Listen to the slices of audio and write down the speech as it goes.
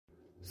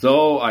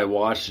So I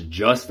watched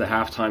just the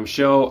halftime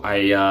show.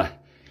 I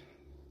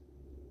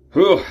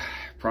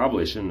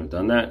probably shouldn't have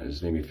done that. It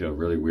just made me feel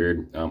really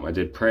weird. I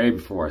did pray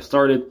before I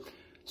started.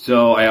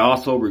 So I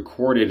also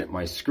recorded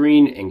my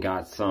screen and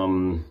got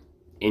some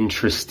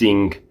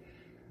interesting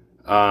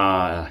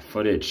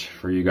footage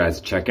for you guys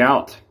to check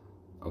out.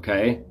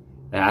 Okay?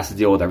 It has to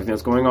deal with everything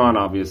that's going on,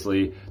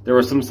 obviously. There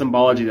was some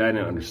symbology that I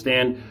didn't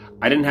understand.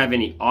 I didn't have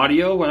any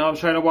audio when I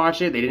was trying to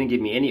watch it. They didn't give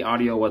me any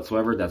audio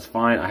whatsoever. That's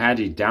fine. I had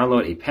to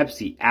download a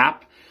Pepsi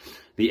app.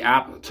 The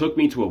app took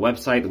me to a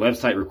website. The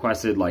website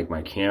requested like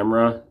my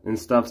camera and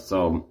stuff.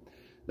 So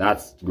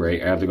that's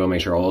great. I have to go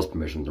make sure all those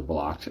permissions are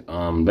blocked.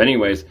 But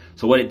anyways,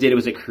 so what it did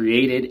was it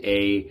created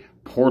a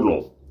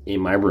portal in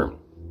my room.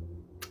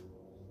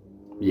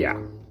 Yeah.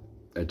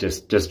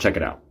 Just check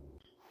it out.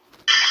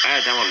 I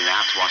had to download an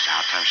app to watch the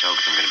halftime show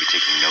because I'm going to be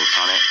taking notes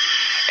on it.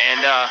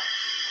 And,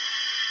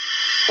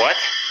 what?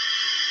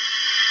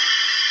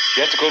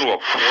 You have to go to a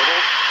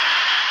portal?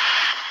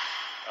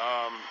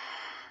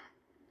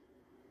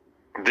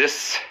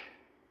 This...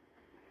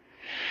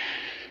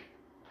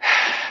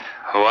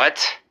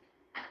 What?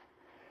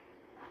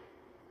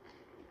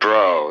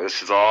 Bro,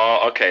 this is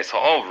all... Okay, so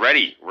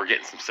already we're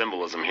getting some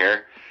symbolism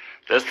here.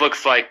 This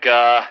looks like,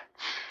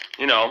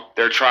 you know,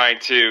 they're trying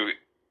to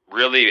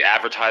really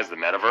advertise the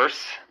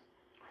metaverse.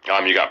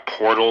 You got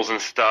portals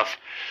and stuff.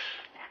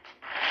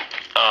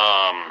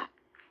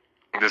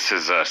 This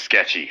is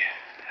sketchy.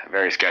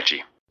 Very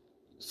sketchy.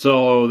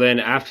 So then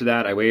after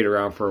that, I waited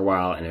around for a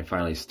while and it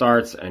finally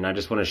starts. And I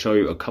just want to show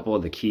you a couple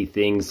of the key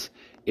things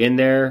in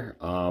there.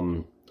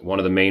 One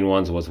of the main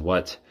ones was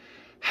what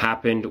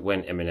happened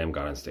when Eminem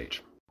got on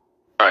stage.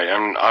 All right,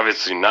 I'm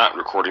obviously not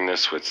recording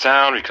this with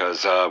sound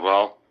because,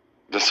 well,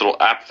 this little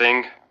app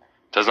thing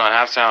does not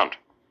have sound.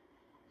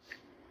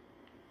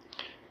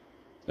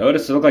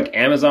 Notice it looked like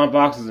Amazon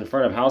boxes in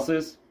front of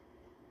houses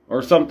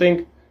or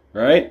something,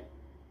 right?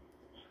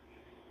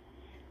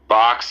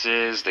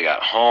 Boxes, they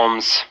got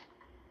homes.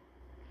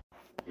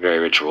 Very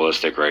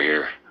ritualistic right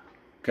here.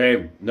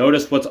 Okay,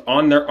 notice what's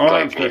on their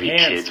arms, like maybe their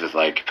hands. Kids with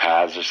like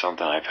pads or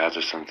something, iPads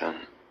or something.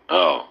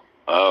 Oh,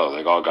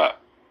 they all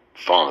got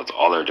phones. That's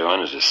all they're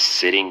doing is just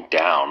sitting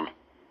down.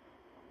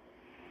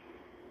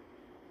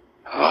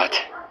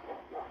 What?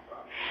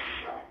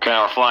 Okay,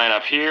 now we're flying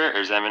up here.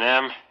 There's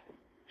Eminem.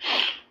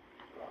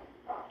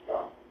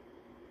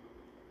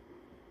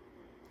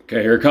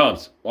 Okay, here it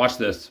comes. Watch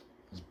this.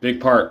 It's a big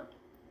part.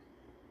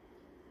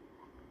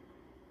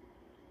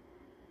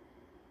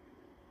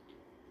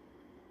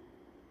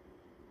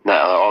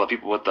 Now, all the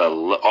people with the...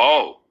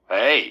 Oh,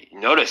 hey,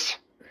 notice.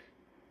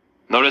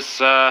 Notice, is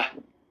that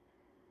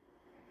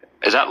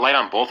light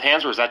on both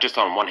hands or is that just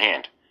on one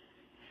hand?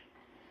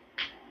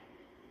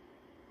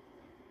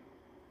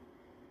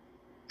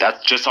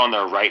 That's just on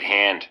their right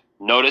hand.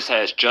 Notice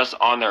that it's just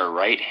on their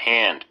right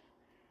hand.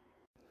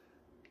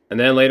 And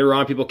then later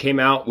on, people came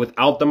out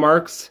without the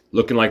marks,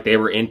 looking like they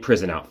were in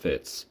prison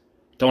outfits.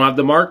 Don't have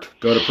the mark?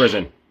 Go to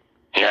prison.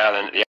 Yeah,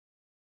 then... Yeah.